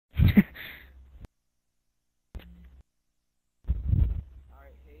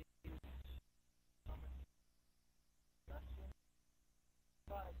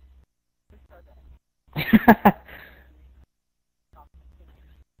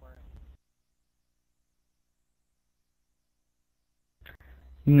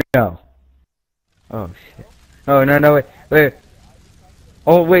No. Oh shit. Oh no no wait.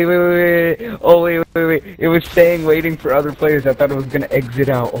 Oh wait. Oh wait. It was staying waiting for other players. I thought it was gonna exit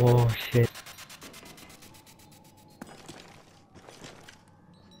out. Oh shit.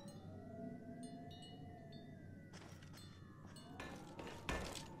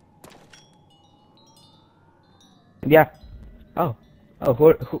 Yeah. Oh. Oh,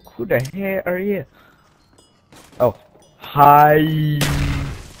 who the hell are you? Oh. Hi.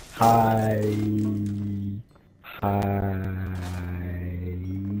 Hi. Hi.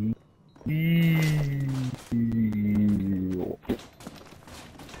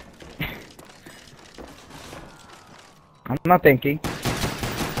 I'm not thinking.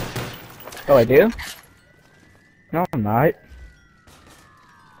 Oh, I do? No, I'm not.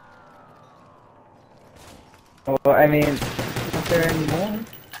 Well, I mean, it's not there anymore.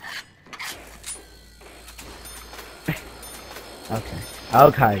 Okay.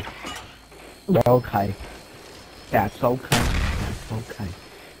 Okay. Okay. That's okay. That's okay.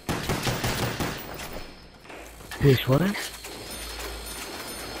 Bitch, what?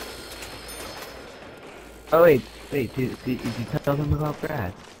 Oh, wait. Did you tell them about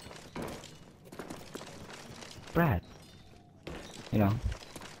Brad? Brad. You know,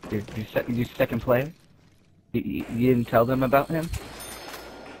 your second player? You didn't tell them about him?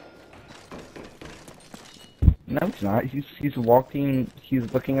 No, he's not. He's walking. He's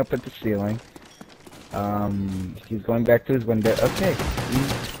looking up at the ceiling. He's going back to his window. Okay.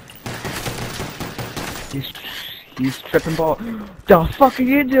 He's tripping ball. The fuck are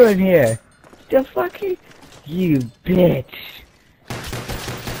you doing here? The fuck you bitch.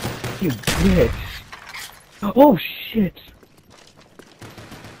 You bitch. Oh shit.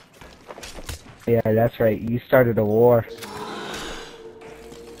 Yeah, that's right. You started a war.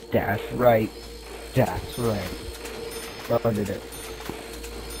 That's right. That's right. Started it.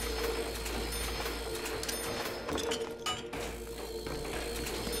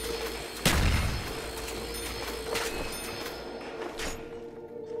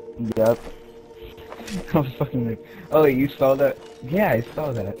 Yep. I was fucking like, oh, you saw that? Yeah, I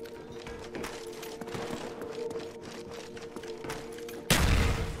saw that.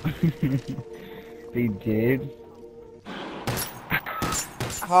 They did?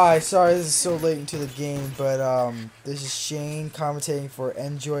 Hi, sorry this is so late into the game, but this is Shane commentating for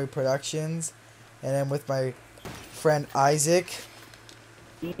Enjoy Productions, and I'm with my friend Isaac.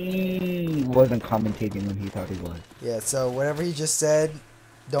 He wasn't commentating when he thought he was. Yeah, so whatever he just said,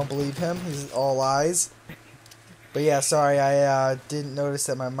 don't believe him. He's all lies. But yeah, sorry, I didn't notice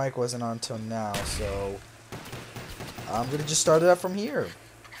that my mic wasn't on till now, so I'm gonna just start it up from here.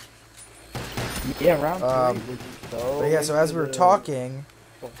 Yeah, round 3 was so. But yeah, so as we were talking,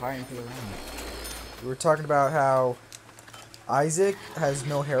 so high into the round. we were talking about how Isaac has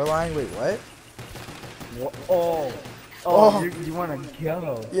no hairline. Wait, what? Oh, you wanna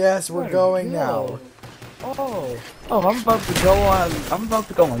go? Yes, we're going now. Oh, I'm about to go on. I'm about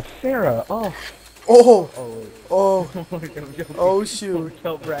to go on Sarah. Oh. Oh shoot.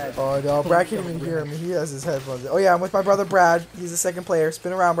 Tell Brad. Oh no, Brad can't even hear me. He has his headphones. Oh yeah, I'm with my brother Brad. He's the second player.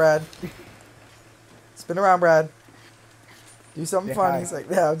 Spin around, Brad. Spin around, Brad. Do something funny. He's like,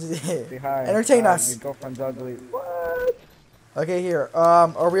 yeah, Say hi. Entertain us. Your girlfriend's ugly. What? Okay, here.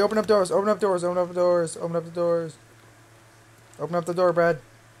 Or we open up doors. Open up doors. Open up the doors. Open up the doors. Open up the door, Brad.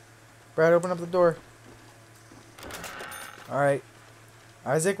 Brad, open up the door. Alright.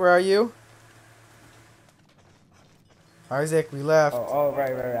 Isaac, where are you? Isaac, we left. Oh,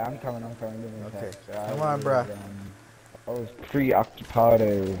 right. I'm coming. Okay. Come on, bruh. I was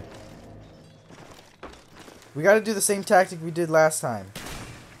preoccupied. We gotta do the same tactic we did last time.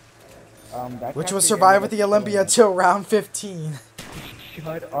 Which was tactic survive with ended the up Olympia till round 15.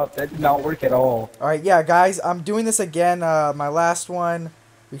 Shut up. That did not work at all. Alright, yeah, guys, I'm doing this again. My last one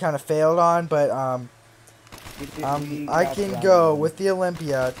we kind of failed on, but I can go with the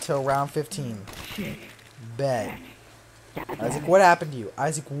Olympia till round 15. Bet. Isaac, what happened to you?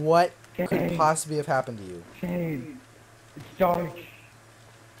 Isaac, what could possibly have happened to you? Shane, it's dark.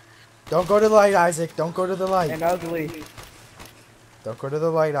 Don't go to the light, Isaac. Don't go to the light. And ugly. Don't go to the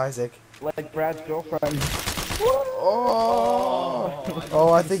light, Isaac. Like Brad's girlfriend.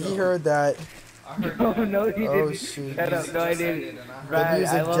 Oh, I think he heard that. No, he didn't. Oh, shoot. Shut up. No, I didn't. The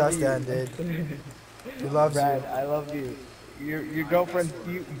music just ended. He loves Brad, you. I love you. Your girlfriend's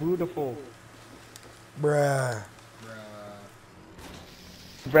beautiful. Bruh.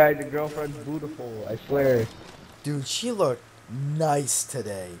 Brad, your girlfriend's beautiful. I swear. Dude, she looked nice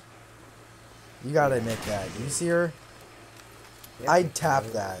today. You gotta admit that. You see her? Yes, I'd tap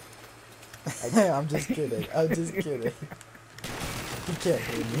brother. that. I'm just kidding. I'm just kidding. You can't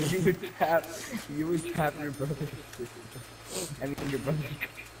hear me. You would tap your brother's sister. I mean, your brother's.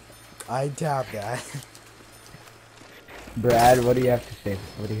 I'd tap that. Brad, what do you have to say?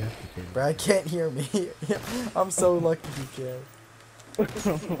 What do you have to say? Brad can't hear me. I'm so lucky he can.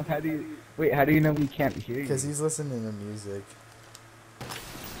 How do you? Wait, how do you know we can't hear you? Because he's listening to music.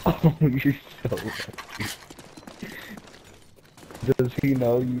 Oh, you're so lucky. Does he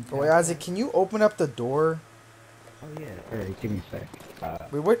know you? Oh, wait, Isaac, can you open up the door? Oh yeah. Alright, give me a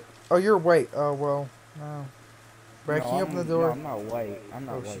sec. Wait, what? Oh, you're white. Oh, well, no. Brad, can you open the door? No, I'm not white. I'm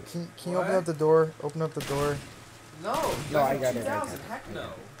not white. Can you open up the door? Open up the door. No, I got it. Heck no.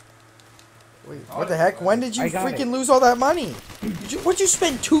 Wait, what the heck? When did you I got freaking it. lose all that money? What'd you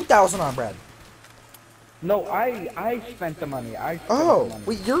spend 2,000 on, Brad? No, I spent the money. I spent the Oh, money.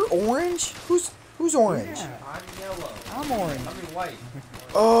 wait, you're orange? Who's orange? Yeah, I'm yellow. I'm orange. I mean white.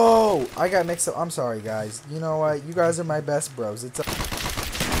 Oh, I got mixed up. I'm sorry, guys. You know what? You guys are my best bros. It's.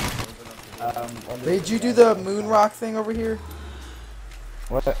 Did you do the moon rock thing over here?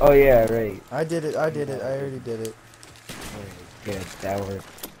 What? Oh yeah, right. I did it. I already did it. Good, that worked.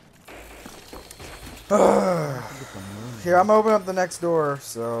 Here, I'm gonna open up the next door.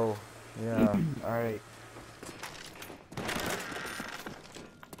 So, yeah. All right.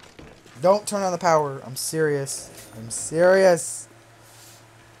 Don't turn on the power. I'm serious. I'm serious.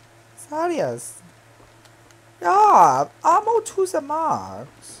 Serious. Yeah, I'm on to the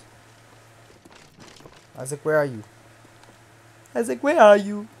marks. Isaac, where are you? Isaac, where are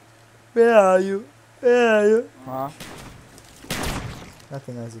you? Where are you? Where are you? Huh?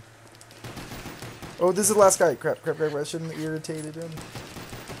 Nothing, Isaac. Oh, this is the last guy. Crap. I shouldn't have irritated him.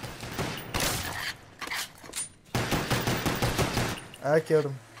 I killed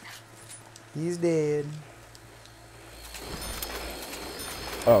him. He's dead.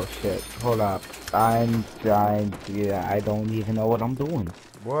 Oh shit. Hold up. I'm trying to. Yeah, I don't even know what I'm doing.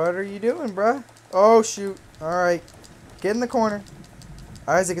 What are you doing, bruh? Oh, shoot. Alright. Get in the corner.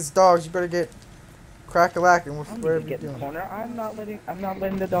 Isaac, it's dogs. You better get crack-a-lacking with I'm whatever gonna you're get in the doing. corner. I'm not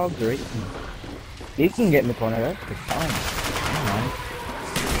letting the dogs race me. You can get in the corner. That's the fine. Alright.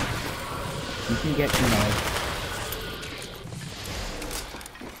 You can get,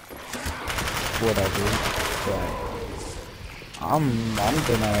 whatever. But I'm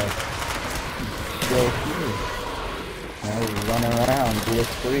gonna chill here. Run around, be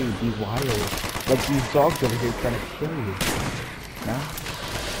free, be wild. Like these dogs over here trying to kill you. No?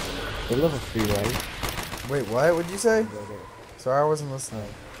 They live a free life. Wait, what? What'd you say? Sorry, I wasn't listening.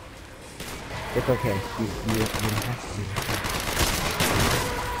 It's okay. You don't have to be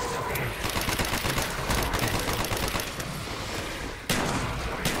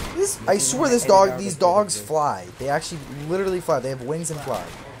I swear these dogs fly. They actually literally fly. They have wings and fly.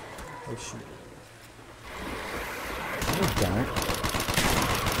 Oh, shoot. Oh, darn it.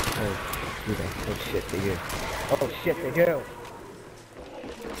 Oh, do they? Oh, shit, they do. Oh, shit, they do.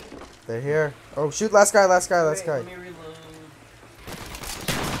 They're here. Oh, shoot. Last guy. Wait, let me reload.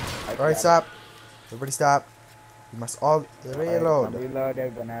 Alright, stop. Everybody stop. You must all reload.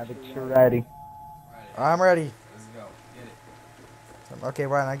 Reloaded whenever you're ready. I'm ready. Let's go. Get it. Okay,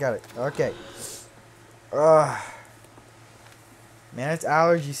 Ryan, I got it. Okay. Man, it's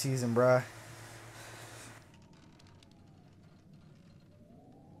allergy season, bruh.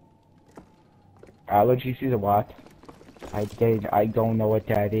 Allergy season what? I don't know what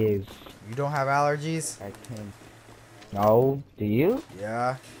that is. You don't have allergies? I can't. No, do you?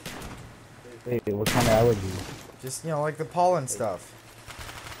 Yeah. Wait, what kind of allergy? Just, like the pollen stuff.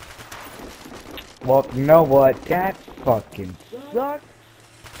 Well, you know what? That fucking sucks.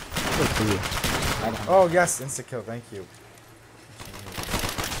 Good for you. I don't know. Oh, yes, insta-kill. Thank you.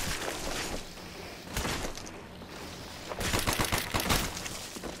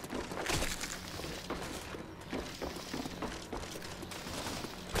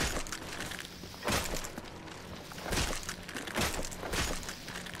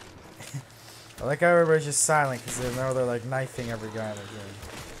 I like how everybody's just silent because they know they're like knifing every guy in the game.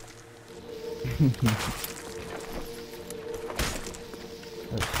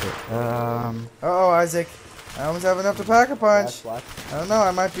 Uh-oh, Isaac. I almost have enough to pack a punch. I don't know,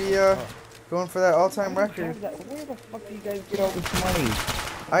 I might be going for that all-time record. Where the fuck do you guys get all this money?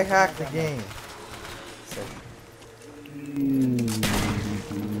 I hacked the game. So,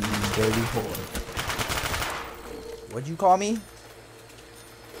 Dirty whore. what'd you call me?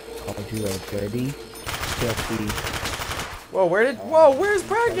 Called you a dirty, filthy, Whoa, where's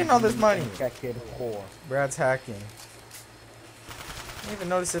Brad getting all this money? infected whore. Brad's hacking. I didn't even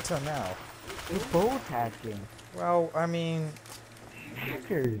notice it till now. We're both hacking. Well, I mean,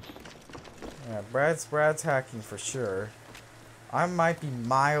 Hackers. yeah, Brad's hacking for sure. I might be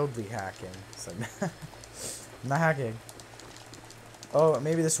mildly hacking. So I'm not hacking. Oh,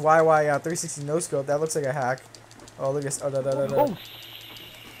 maybe this YY 360 no scope. That looks like a hack. Oh, look at this. Oh, da, da, da, da. Oh,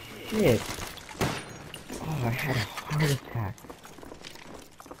 shit. Oh, I had a heart attack.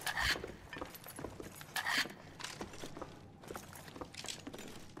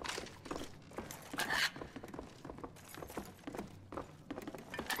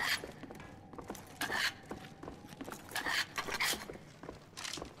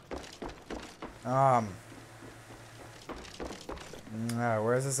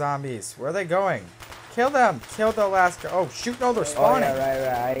 Where's the zombies? Where are they going? Kill them! Kill the last guy. Oh, shoot! No, they're spawning. Oh,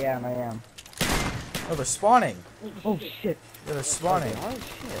 yeah, right. I am. Oh, they're spawning. Oh, shit. Yeah, they're spawning. Oh,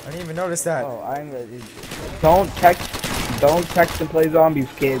 shit. I didn't even notice that. Oh, don't text and play zombies,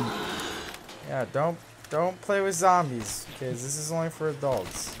 kids. Yeah, don't play with zombies, kids. This is only for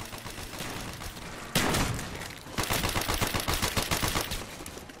adults.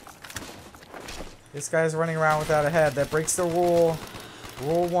 This guy's running around without a head. That breaks the rule.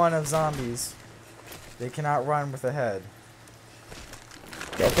 Rule 1 of zombies. They cannot run with a head.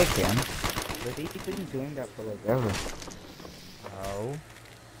 Yeah, they can. They've been doing that for like ever. No.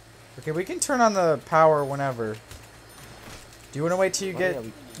 Okay, we can turn on the power whenever. Do you want to wait till you get... Yeah,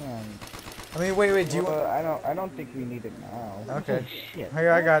 we can. I mean, wait. Do you want... I don't think we need it now. Okay. Oh, shit.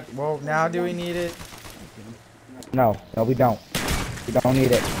 Here, I got... Well, now do we need it? No, we don't. We don't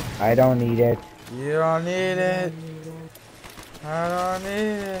need it. I don't need it. You don't need it. I don't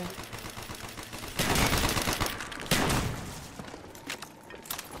need it.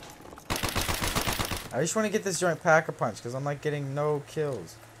 I just want to get this joint pack-a-punch because I'm like getting no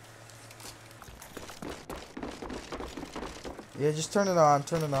kills. Yeah, just turn it on.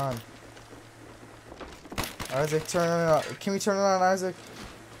 Turn it on. Isaac, turn it on. Can we turn it on, Isaac?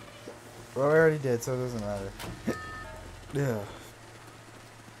 Well, we already did, so it doesn't matter. Yeah.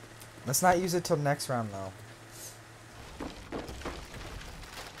 Let's not use it till next round, though.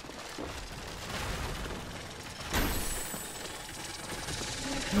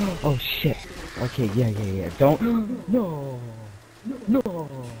 Oh shit. Okay, yeah. Don't. No.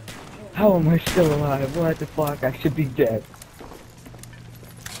 How am I still alive? What the fuck? I should be dead.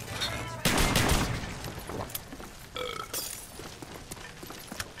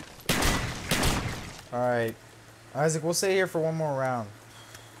 Alright. Isaac, we'll stay here for one more round.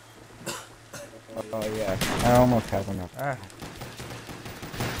 Oh yeah. I almost have enough. Ah.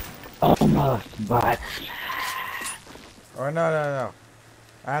 Almost, but. Or no.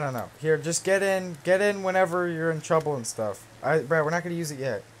 I don't know. Here, just get in whenever you're in trouble and stuff. Brad, we're not gonna use it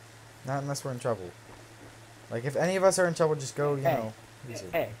yet. Not unless we're in trouble. Like, if any of us are in trouble, just go, you know. Use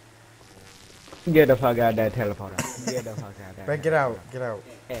it. Hey. Get the fuck out of that teleporter. Get the fuck out of that. Brad, get out.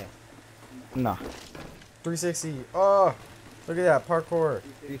 Hey. No. 360. Oh! Look at that, parkour.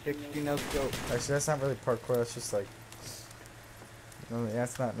 360 no scope. Actually, that's not really parkour, that's just like... No,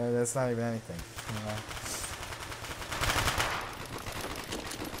 that's not even anything. You know?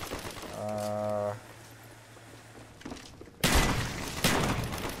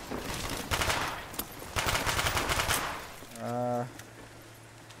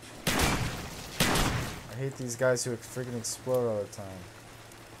 I hate these guys who freaking explode all the time.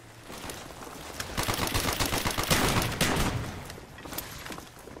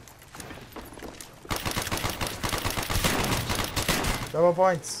 Double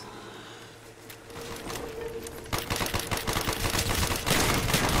points.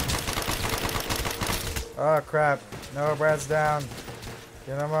 Oh crap. No, Brad's down.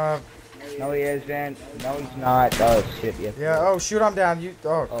 Get him up. No, he isn't. No, he's not. Oh shit, yes. Yeah, oh shoot, I'm down.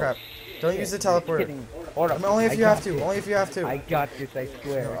 Oh crap. Don't use the teleporter. Hold I on. mean, only if you have to. Only if you have to. I got this, I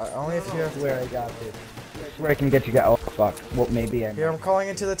swear. No, only if you have I to. swear I got this. I swear I can get you guys. Oh fuck. Well, maybe I. Here, I'm calling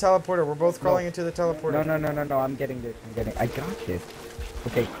into the teleporter. We're both crawling into the teleporter. No. I'm getting this. I got this.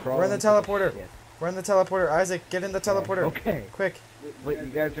 Okay, crawl. We're in the into teleporter. shit. We're in the teleporter. Isaac, get in the teleporter. Okay. Quick. Wait, you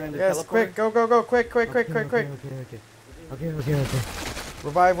guys are in the Yes, teleporter? quick. Go. Quick. Okay.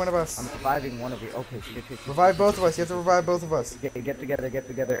 Revive one of us. I'm reviving one of you. Okay, shit. Revive both of us. You have to revive both of us. Get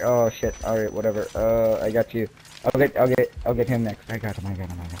together. Oh shit. All right, whatever. I got you. I'll get him next. I got him.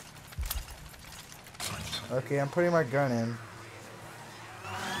 Okay, I'm putting my gun in.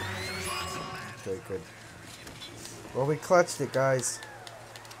 Okay, good. Well, we clutched it, guys.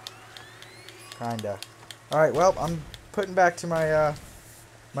 Kinda. Alright, well, I'm putting back to my,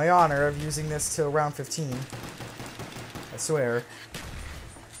 my honor of using this till round 15. I swear.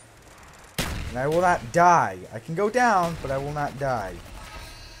 And I will not die. I can go down, but I will not die.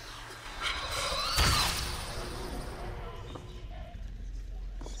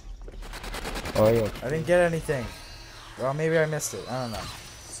 Oh yeah. I didn't get anything. Well, maybe I missed it. I don't know.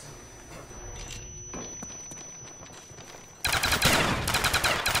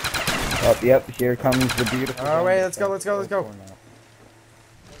 Oh, yep, here comes the beautiful... Oh, wait, let's go, let's go, let's go.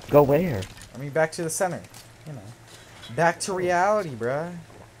 Go where? I mean, back to the center. You know. Back to reality, bruh.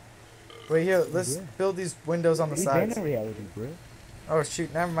 Wait, here, let's build these windows on the sides. reality, bro. Oh,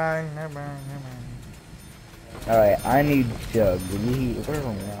 shoot, never mind, never mind, never mind. Alright, I need Jug. I need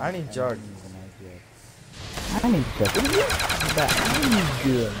Jug. I need Jug. What are you talking about? I need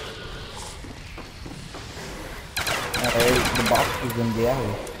Jug. Alright, the box is in the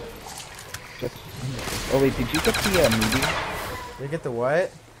alley. Oh wait, did you get the movie? Did you get the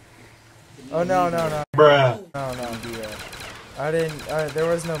what? Oh, no, no, no. Bruh. No, no. I didn't, there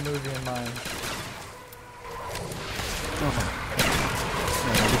was no movie in mine.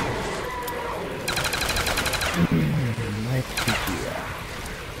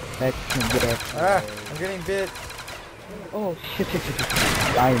 Ah, I'm getting bit. Oh shit, shit, shit,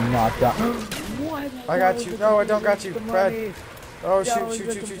 shit. I am not done. What? I got you. No, I don't got you. The Brad. money. Oh, That shoot, was shoot,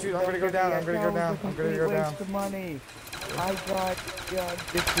 a shoot, shoot, shoot. complete- I'm gonna go down. I'm gonna go that was down. a I'm gonna complete go down. waste of money. I got Jug.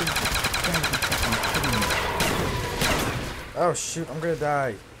 This is... Oh, shoot. I'm gonna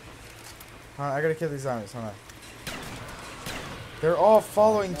die. Hold on, I gotta kill these zombies. Hold on. They're all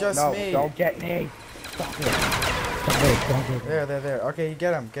following just no, me. don't get me. Stop it. Stop it. Don't get me. There. Okay, you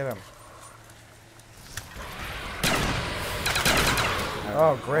get him. Get him.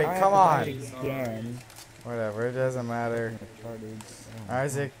 Oh, great. Come on. Again. Whatever. It doesn't matter.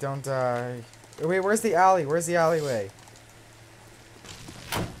 Isaac, don't die. Wait, where's the alley? Where's the alleyway?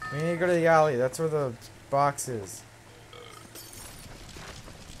 We need to go to the alley. That's where the box is.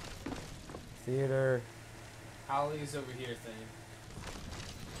 Theater. Alley's over here, thing.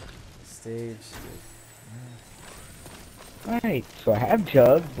 Stage. Alright, so I have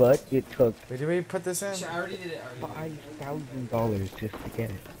Jug, but it took Wait, did we put this in? Actually, I already did it. $5,000 just to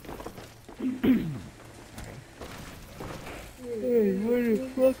get it. Hey, what are you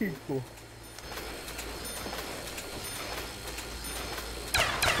looking for?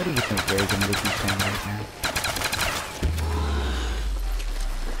 What do you think Reagan would be saying right now?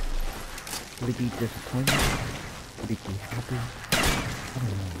 Would he be disappointed? Would he be happy? I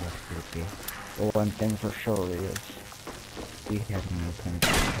don't know what it would be. But one thing for sure is, we have no time to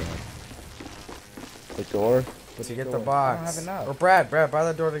the door? To get the I don't box. have enough. Or Brad, buy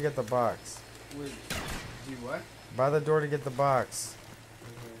the door to get the box. Wait, do what? Buy the door to get the box.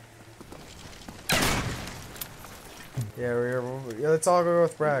 Yeah, yeah, let's all go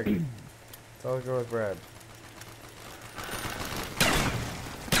with Brad. Let's all go with Brad.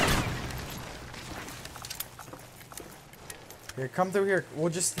 Here, come through here.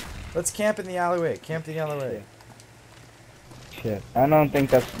 Let's camp in the alleyway. Camp in the alleyway. Shit. I don't think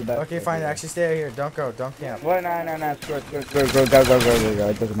that's the best. Okay, fine. idea. Actually, stay out here. Don't go. Don't camp. Well, no. Screw it. Go.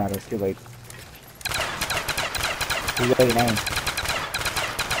 It doesn't matter. It's too late. Too late now.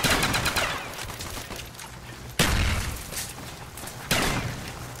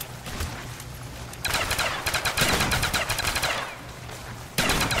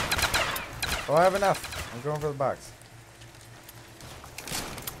 Oh, I have enough. I'm going for the box.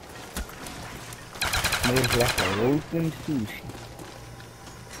 Smells like a roasting sushi.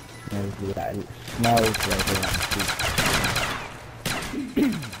 Smells like a sushi.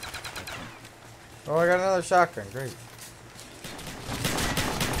 Oh, I got another shotgun. Great.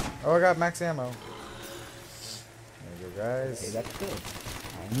 Oh, I got max ammo. There you go, guys. Okay, that's good.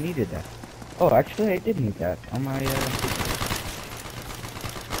 I needed that. Oh, actually, I did need that on my,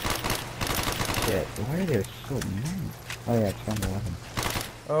 Shit, why are there so many? Oh yeah, it's on 11.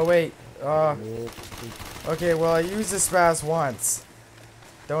 Oh, wait. Okay, well, I used this fast once.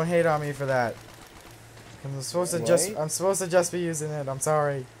 Don't hate on me for that. I'm supposed to just be using it. I'm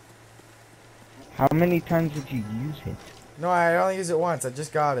sorry. How many times did you use it? No, I only used it once. I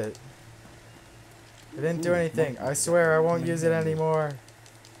just got it. It didn't do anything. I swear I won't use it anymore.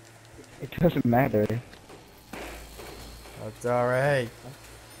 It doesn't matter. That's alright.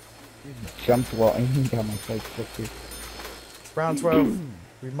 Jumped while aiming down my sights. It's round 12.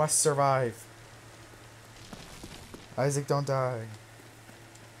 We must survive. Isaac, don't die.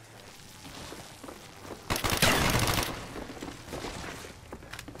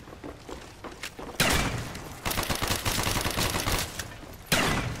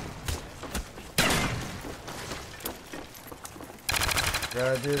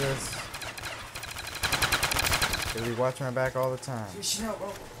 Gotta do this. Gotta be watching my back all the time. Fishing out. Oh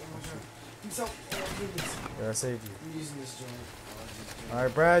my god. He's out. Oh my goodness. Gotta save you. I'm using this joint.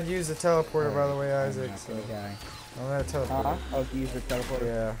 Alright, Brad used the teleporter, by the way, Isaac. I'm So not gonna die. I'm gonna teleport. I'll use the teleporter.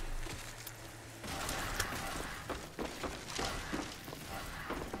 Yeah.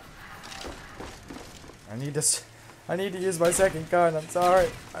 I need to use my second gun. I'm sorry.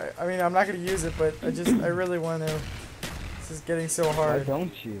 I mean, I'm not gonna use it, but I really want to. This is getting so Why hard.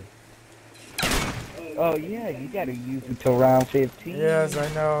 don't you? Oh yeah, you gotta use it till round 15. Yes,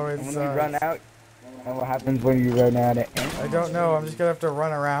 I know. And It's. when you run out, and what happens when you run out of ammo? I don't know. I'm just gonna have to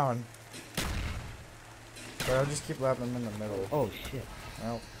run around. But I'll just keep letting them in the middle. Oh shit.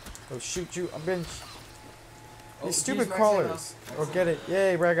 Well, oh shoot! I'm being. Oh, These geez, stupid max crawlers. ammo. Oh, get it!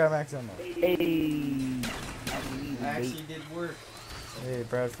 Yay, Brad got max ammo. Hey. That actually did work. Hey,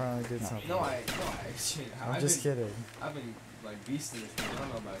 Brad finally did something. No, I actually. I'm just kidding. I've been like beasting this thing. I don't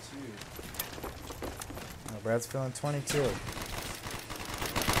know about you. Oh, Brad's feeling 22.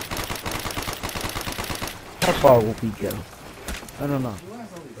 How far will we go? I don't know. You guys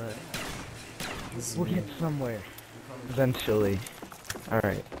always But This is we'll me. get somewhere eventually. All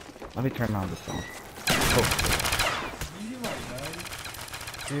right. Let me turn on the song. Oh. You do like, man.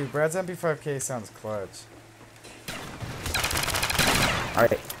 Dude, Brad's MP5K sounds clutch. All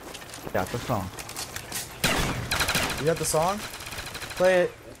right. Got the song. You got the song? Play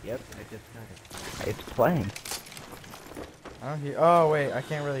it. Yep. I just got it. It's playing. I don't hear. Oh wait, I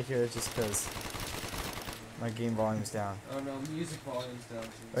can't really hear it just because my game volume's down. Oh no, music volume's down too.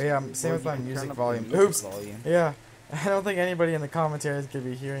 Oh yeah, same with Or my you can music turn up the volume. music Oops. volume. Yeah, I don't think anybody in the commentaries could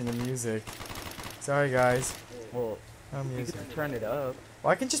be hearing the music. Sorry guys. Well, No you music. can turn it up.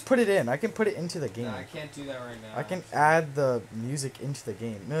 Well, I can just put it in. I can put it into the game. No, I can't do that right now. I can add the music into the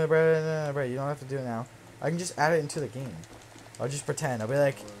game. No, Brad, no, Brad, you don't have to do it now. I can just add it into the game. I'll just pretend. I'll be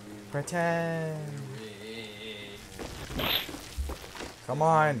like, pretend. Come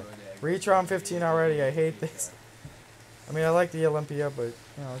on. Reach round 15 already. I hate this. I mean, I like the Olympia, but, you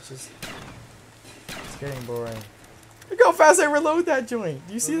know, it's getting boring. Look how fast I reload that joint.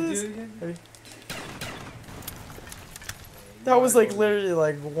 Do you see this? That was like literally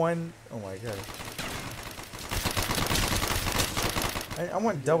like one. Oh my god. I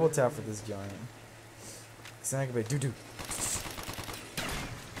want double tap for this giant. Cause then I can be doo-doo.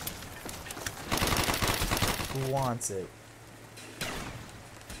 Who wants it?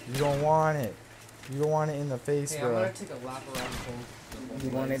 You don't want it. You don't want it in the face, Hey, I'm bro. gonna take a lap around the whole. You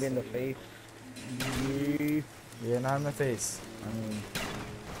want it in the face? Yeah, not in the face. I mean,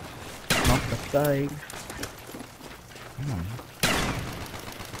 not the side. Come on.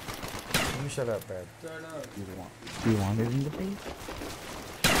 Let me shut up, Brad. Turn up. Do you want it in the face?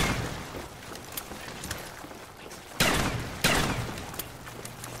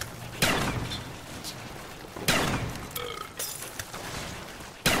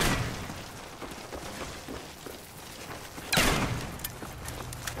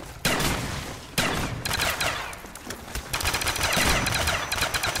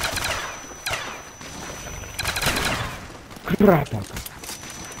 Krataka.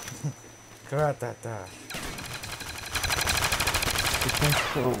 Kratata.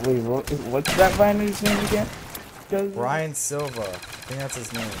 Wait, what's that bindery's name again? Brian Silva. I think that's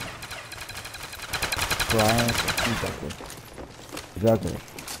his name. Brian. He's ugly.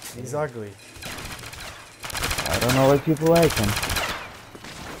 He's ugly. I don't know why people like him.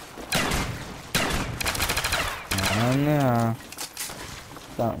 I don't know.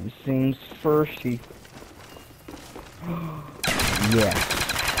 Something seems fishy. Yes.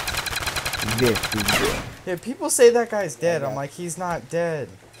 This is good. Yeah, people say that guy's dead. I'm like, he's not dead.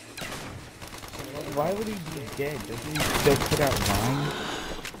 Why would he be dead? Doesn't he still put out rhymes?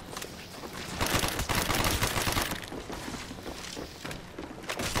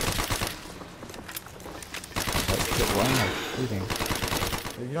 Oh shit, why am I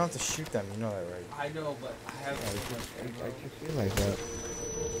shooting? You don't have to shoot them, you know that, right? I know, but I have. I just realized that.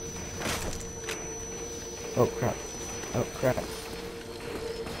 Oh crap. Oh crap.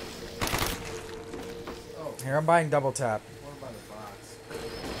 Oh, Here, I'm buying double tap. what about the box?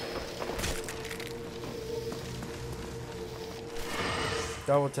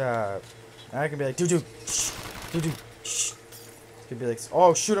 Double tap. And I can be like, doo-doo, shh, doo-doo, shh. Could be like,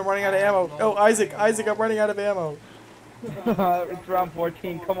 oh shoot, I'm running out of ammo. Oh, Isaac, I'm running out of ammo. It's round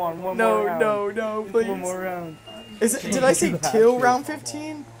 14. Come on, one No, more round. no, Just please. one more round. Is it? Did I say till round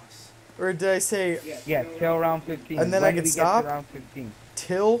 15? Or did I say Yeah, till round 15. And then When I do can we stop? Get to round 15?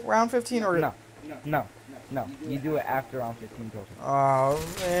 till round 15? Or No. You do it after round 15 goes. Oh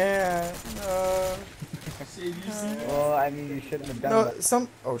man, See, you see? Well, I mean, you shouldn't have done no. that.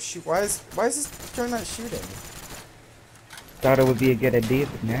 Oh shoot! Why is this turn not shooting? Thought it would be a good idea,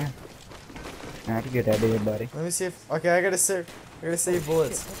 but nah. Not a good idea, buddy. Let me see if. Okay, I gotta save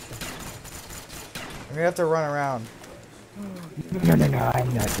bullets. I'm gonna have to run around. No,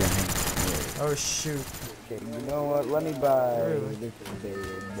 I'm not doing it. Oh shoot! Okay, you know what? Let me buy Really? this big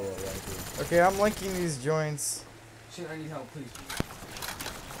boy right Okay, I'm linking these joints. Shit, I need help, please.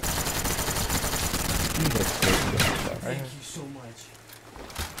 here. Thank you so much.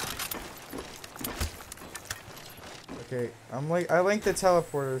 Okay, I linked the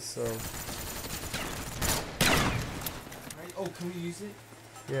teleporters, so Oh, can we use it?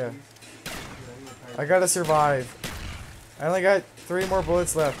 yeah. Please? I gotta survive. I only got 3 more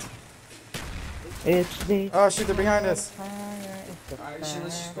bullets left. It's the Oh shoot, they're behind us. Alright, shit,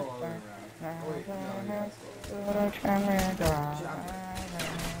 let's just go all the way around. Oh, wait, no, we have to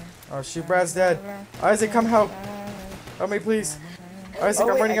go. Oh shoot, Brad's dead. Isaac, come help. Help me, please. Isaac,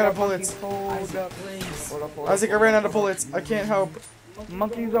 I'm running out of bullets. Hold up. Isaac, I ran out of bullets. I can't help.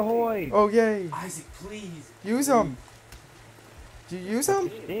 Monkeys ahoy! Oh yay! Isaac, please. Use them. Did you use them?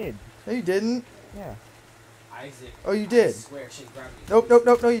 I did. No, you didn't. Yeah. Isaac. Oh, you I did. swear, shit, grab me. Nope, nope,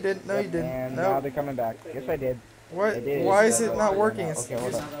 nope. No, you didn't. No, you Yep, didn't. And now No. they're coming back. Yes, I did. What? I did. Why is it not working? It's- Okay,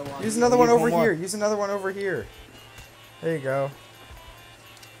 hold Here's up. another one. Use another one Use over one more. here. Use another one over here. There you go.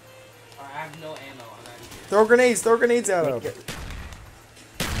 Alright, I have no ammo. I'm out of here. Throw grenades. Throw grenades at them.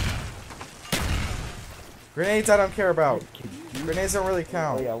 Grenades I don't care about. Grenades don't really Oh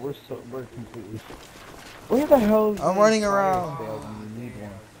count. yeah, we're completely. Where the hell? Is I'm the running fire around. sale when you need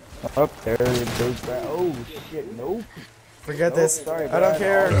one? Up there, there's that. Oh shit! Nope. Forget Nope, this. sorry, I don't Brad.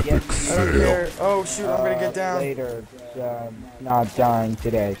 care. I'll get I don't you, care. Oh shoot, I'm gonna get down. Later. Not dying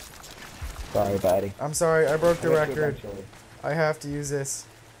today. Sorry, buddy. I'm sorry, I broke the I'll get you record. eventually. I have to use this.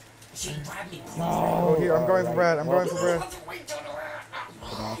 Shit, grab me, please. Oh, here, I'm going for Brad. I'm going for Brad.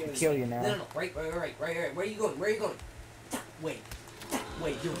 I have to kill you No, now. no, right. Where are you going? Where are you going?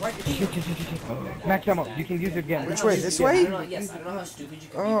 Wait, you're right Shit, here. shit, shit, shit. Max ammo. You can use it again. Which way? This way? Yes, I don't know how stupid you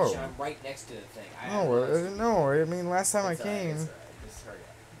can Oh. be, but I'm right next to the thing. No, I mean last time I It's alright, came. it's alright.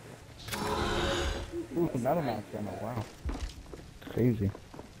 Just hurry up. Ooh, another max ammo. Wow. Crazy.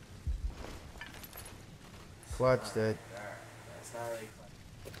 Clutched it. It's not really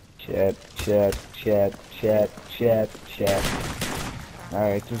Chat.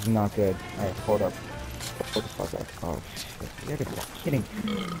 Alright, this is not good. Alright, hold up. Hold the fuck up. Oh shit. You gotta be kidding.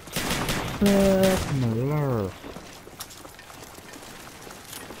 Fuck my love.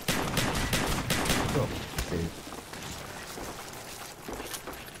 Oh, dude.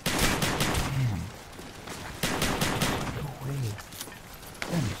 Damn. Go away.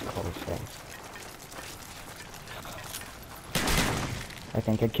 Damn, this car is fast. I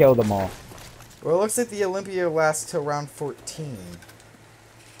think I killed them all. Well, it looks like the Olympia lasts till round 14.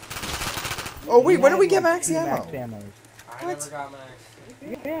 Oh wait, when did we get max ammo? I What? never got max.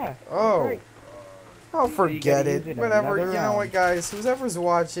 Yeah. Oh. Right. Oh, you forget gotta it. use it Whatever. another You know what, round. guys? Whoever's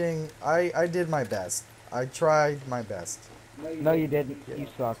watching, I did my best. I tried my best. No, you didn't. You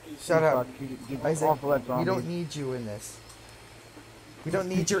suck. Shut you up. Suck. You Isaac, awful at we zombies. don't need you in this. We don't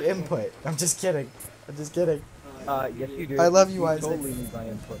need your input. I'm just kidding. I'm just kidding. Yes, you do. I love you, Isaac. Totally need my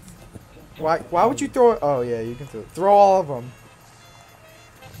input. Why would you throw it? Oh yeah, you can throw all of them.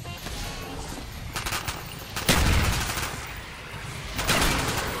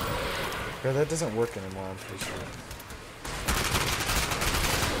 Yeah, that doesn't work anymore, I'm pretty sure.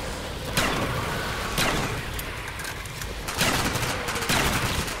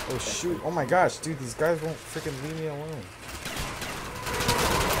 Oh shoot, oh my gosh, dude, these guys won't freaking leave me alone.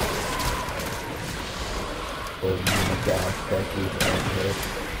 Oh my gosh, thank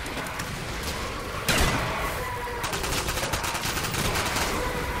you.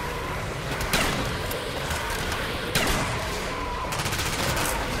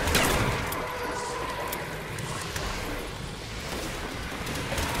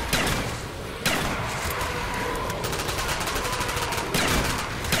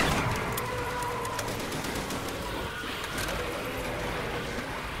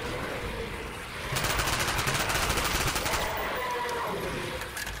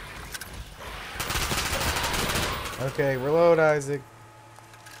 Okay, reload, Isaac.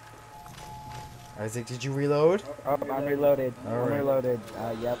 Isaac, did you reload? Oh, I'm reloaded. I'm Alright. reloaded.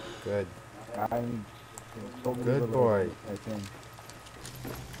 Yep. Good. I'm totally Good reloaded, boy. I think.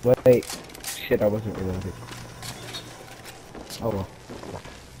 Wait. Shit, I wasn't reloaded. Oh well.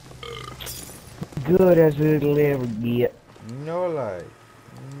 Good as it'll ever get. No lie.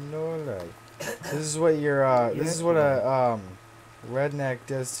 No lie. This is what your this is what a redneck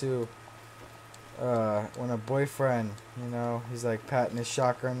does to when a boyfriend, you know, he's like patting his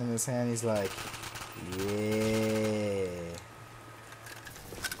shotgun in his hand, he's like, yeah.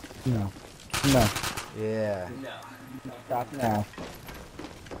 No. No. Yeah. No. Stop now.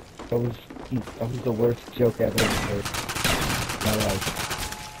 That was the worst joke I've ever heard in my life.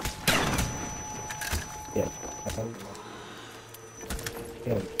 Yes.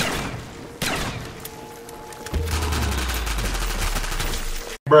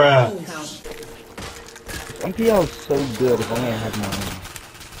 MPL is so good if only I had more.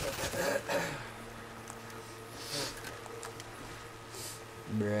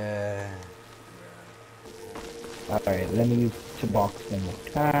 Bruh. Alright, let me use to box one more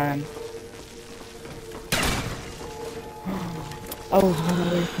time. I was one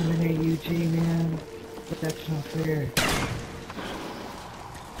away from an AUG, man. But that's not fair.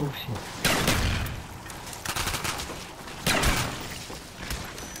 Oh shit.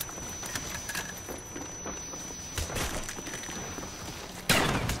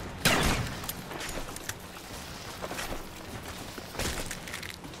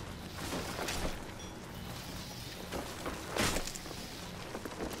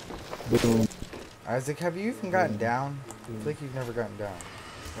 Boom. Isaac, have you even gotten down? I feel like you've never gotten down.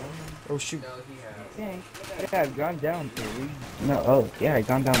 Oh shoot. Yeah, I've gone down 3. No, oh, yeah, I've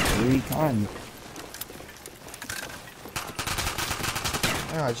gone down 3 times.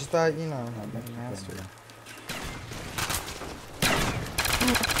 No, I just thought, you know, master.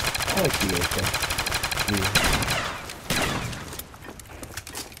 I like the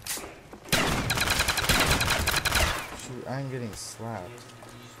Shoot, I'm getting slapped.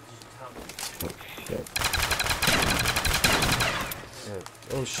 Oh shit. Shit.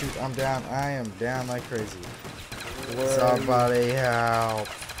 Oh shoot, I'm down. I am down like crazy. Somebody help.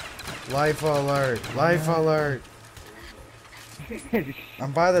 Life alert. Life alert.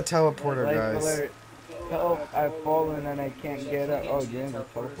 I'm by the teleporter, Life guys. alert. Help, I've fallen and I can't get up. Oh, you're in the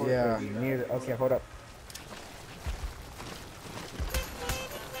teleporter? Yeah. Near. Okay, hold up.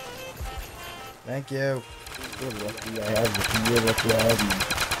 Thank you. You're lucky I have you. You're lucky I have you.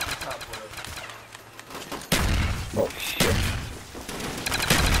 Oh shit.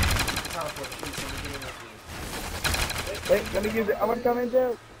 Wait, let me use it. I want to come in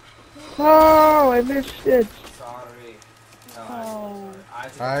too. Oh, I missed it. Sorry. Oh.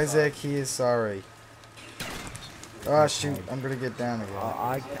 Isaac, he is sorry. Oh shoot, I'm gonna get down again.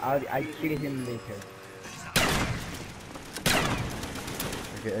 I kill him later.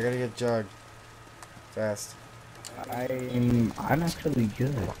 Okay, I gotta get jugged. Fast. I'm actually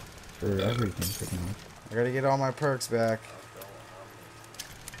good for everything pretty much. I gotta get all my perks back.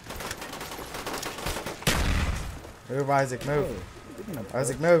 Move, Isaac, move.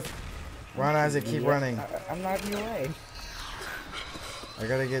 Isaac, move. Run, Isaac, keep running. I'm not in your way. I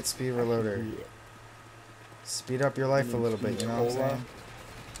gotta get speed reloader. Speed up your life a little bit, you know what I'm saying?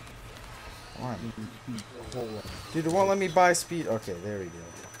 Come on. Dude, it won't let me buy speed. Okay, there we go.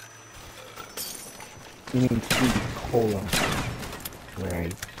 You mean speed cola.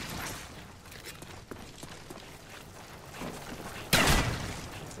 Right.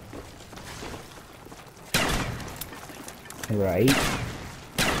 Right.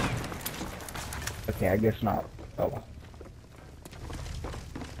 Okay, I guess not. Oh.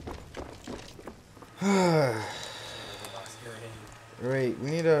 Wait, we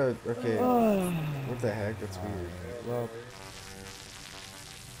need a... Okay. What the heck? That's weird. Well,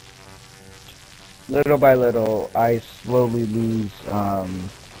 little by little, I slowly lose my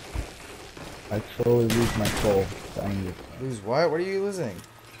soul. Lose what? What are you losing?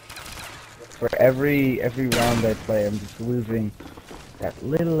 For every round I play, I'm just losing that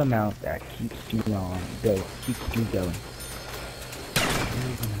little amount that keeps me going.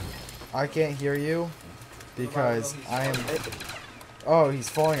 I can't hear you because I am... Oh, he's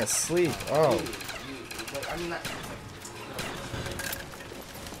falling asleep. Oh.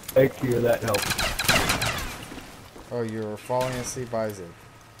 Thank you, that helped. Oh, you're falling asleep, Isaac.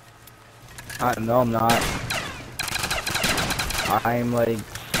 No, I'm not. I'm like...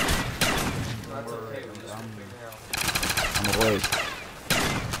 I'm awake.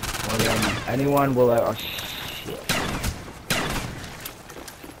 Anyone will... Oh, shit.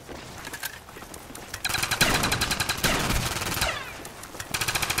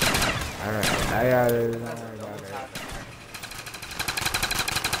 Alright, I got it.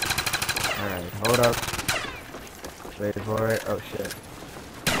 Alright, hold up. Wait for it. Oh shit.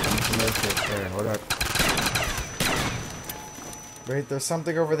 Alright, hold up. Wait, there's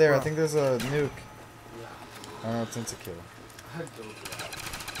something over there. I think there's a nuke. Oh no, it's insecure.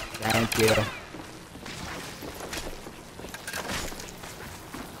 Thank you.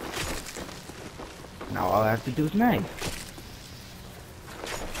 Now all I have to do is knife.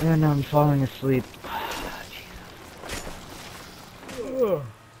 And I'm falling asleep. Jesus.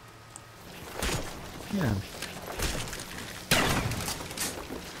 Yeah.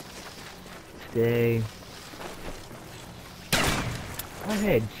 Stay.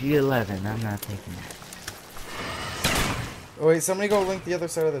 Okay, G11. I'm not taking that. Oh wait, somebody go link the other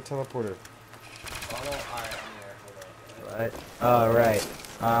side of the teleporter. What? Oh, right.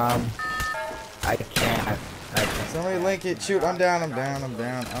 I can't. Somebody link it. Shoot, I'm down, I'm down, I'm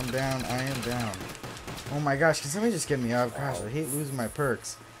down, I'm down, I am down. Oh my gosh, can somebody just get me up? Gosh, I hate losing my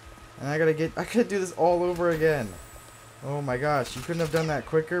perks. And I gotta do this all over again. Oh my gosh, you couldn't have done that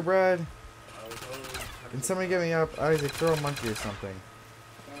quicker, Brad? Can somebody get me up? Isaac, throw a monkey or something.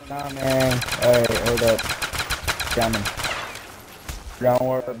 Nah, man. Alright, hold up. Coming. Don't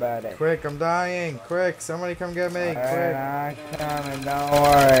worry about it. Quick, I'm dying. Quick, somebody come get me. Quick. Alright, I'm coming. Don't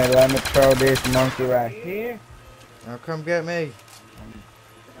worry. Let me throw this monkey right here. Now come get me.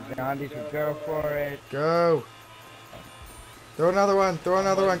 Gandhi should go for it. Go. Throw another one. Throw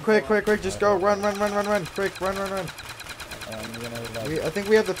another one. Quick, quick, quick. Just go. Run, run, run, run, run. Quick, run, run, run. I think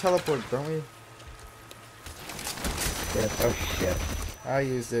we have the teleport, don't we? Yes. Oh, shit. I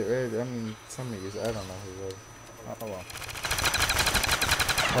used it. I mean, somebody used it. I don't know who did. Oh, well.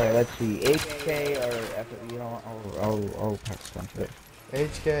 Alright, let's see. HK or... You know, I'll pack a punch it.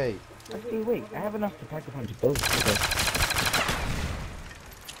 HK. Actually, wait. I have enough to pack a punch both. Okay.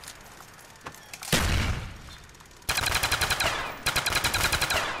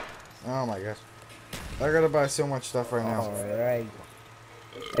 Oh my gosh. I gotta buy so much stuff right now. Alright.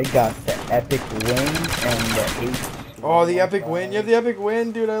 I got the epic win and the 8. Oh, the epic win. You have the epic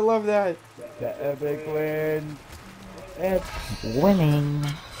win, dude. I love that. The epic win. It's winning.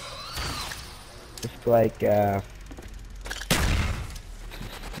 Just like, just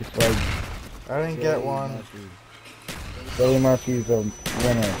like... I didn't get one. Billy Murphy's a winner.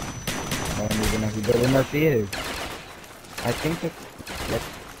 I don't even know who Billy Murphy is. I think that's...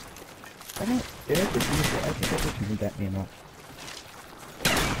 I don't... Did I just use it? I think I just made that name up.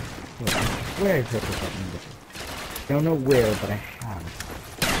 I swear I heard that name before. Don't know where, but I have.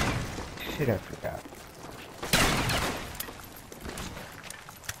 Shit, I forgot.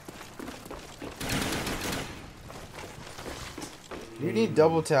 You need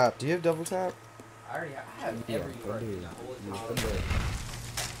double tap. Do you have double tap? I already have every card in the whole entire.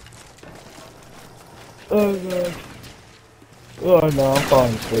 Oh god. Oh no, I'm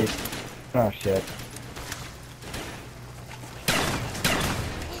falling asleep. Oh shit.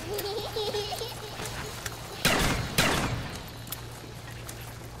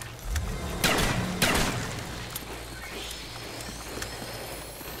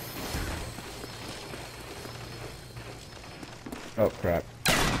 Oh crap.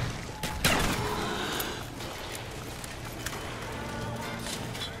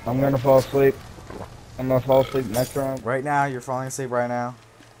 I'm gonna fall asleep. I'm gonna fall asleep next round. Right now? You're falling asleep right now?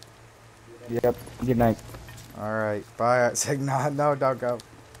 Yep. Good night. Alright. Bye. Isaac. No, don't go.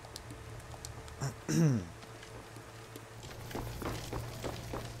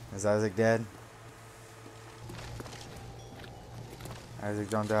 Is Isaac dead? Isaac,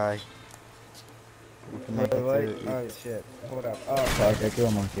 don't die. You can make it Wait, through. oh shit. Hold up. Oh fuck, I killed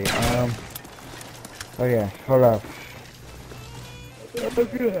a monkey. Oh yeah, hold up. Oh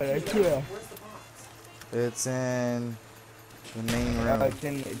good, I could. It's in the main room. It's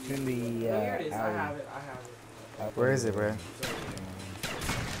in the Here it is. I alley. have it. I have it. Where is it, Brad?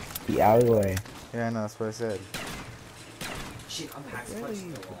 The alleyway. Yeah, I know, that's what I said. Shit, I'm packing punch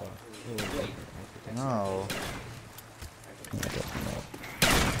in the wall. Wait. No.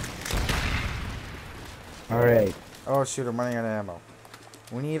 Alright. Oh shoot, I'm running out of ammo.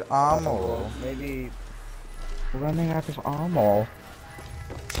 We need ammo. Maybe running out of ammo.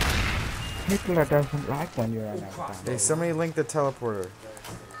 Hitler doesn't like when you're running out of ammo. Hey, somebody link the teleporter.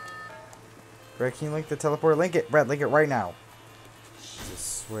 Brad, can you link the teleporter? Link it, Brad, link it right now. I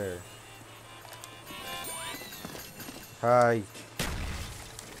swear. Hi.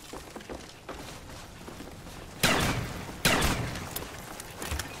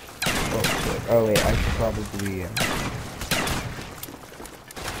 Oh wait, I should probably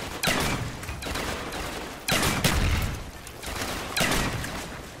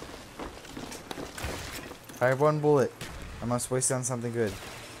I have one bullet. I must waste it on something good.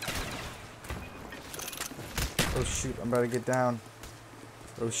 Oh shoot, I'm about to get down.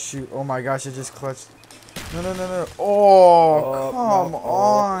 Oh shoot, oh my gosh, I just clutched. No, no, no, no. Oh, come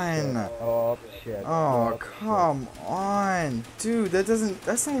on. Oh shit. Oh, come on. Dude,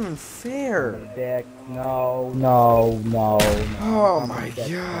 that's not even fair. Dick. No. Oh my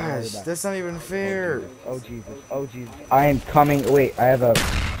gosh, that's not even fair. Oh Jesus. Oh Jesus. I am coming. Wait, I have a...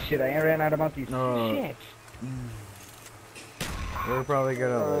 Shit, I ran out of monkeys. No. Shit. We're probably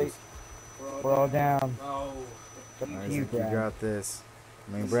gonna lose. We're all down. No. It's up to Isaac, you, you Brad. got this.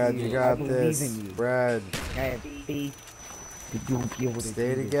 I mean, Brad, you I got believe this. in you. Brad, I have faith that you'll be able to stay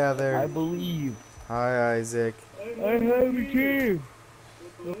do this. together. I believe. Hi, Isaac. I have a team.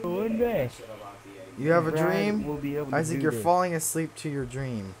 One day. You have a Brad dream? will be able to Isaac, do you're this. falling asleep to your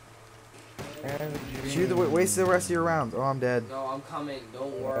dream. I have a dream. Waste the rest of your rounds. Oh, I'm dead. No, I'm coming.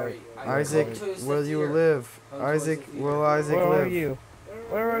 Don't worry. Isaac, will you live? Isaac, will Isaac Where live? are you?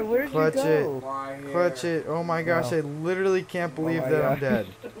 Where'd Clutch you it. go? Clutch it. Oh my gosh, No. I literally can't believe my that I'm gosh.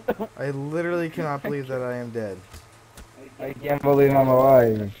 dead. I literally cannot believe that I am dead. I can't believe I'm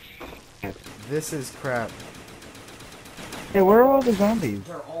alive. This is crap. Hey, where are all the zombies?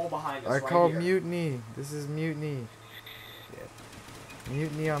 They're all behind us. I right call here. mutiny. This is mutiny.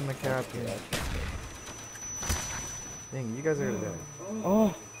 Mutiny on the captain. Dang, you guys are gonna die.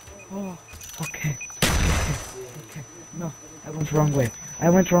 Oh, okay. No, I went wrong way. I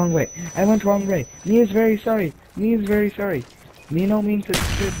went wrong way. Me is very sorry. Me no mean to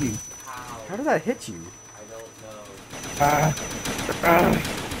disturb you. How did that hit you? I don't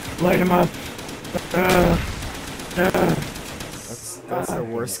know. Light him up. That's the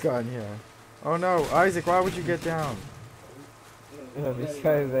worst gun here. Oh no, Isaac, why would you get down? Because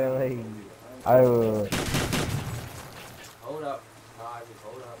they're like, I will. Hold up.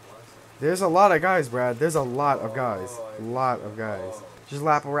 Hold up. One second. There's a lot of guys, Brad. There's a lot of guys. A lot of guys. Just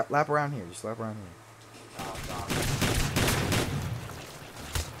lap around here. Just lap around here.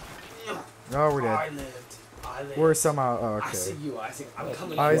 Oh, we're I dead. lived. We're somehow. Oh, I see okay. you, Isaac. I'm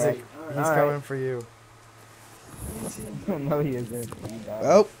coming. Isaac, he's Alright. coming for you. No, he isn't.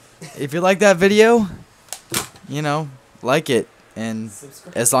 Oh, if you like that video, you know, like it, and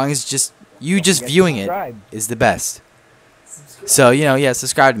as long as just viewing it is the best. So yeah,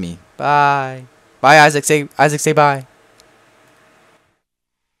 subscribe to me. Bye. Bye, Isaac. Say bye.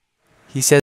 He says.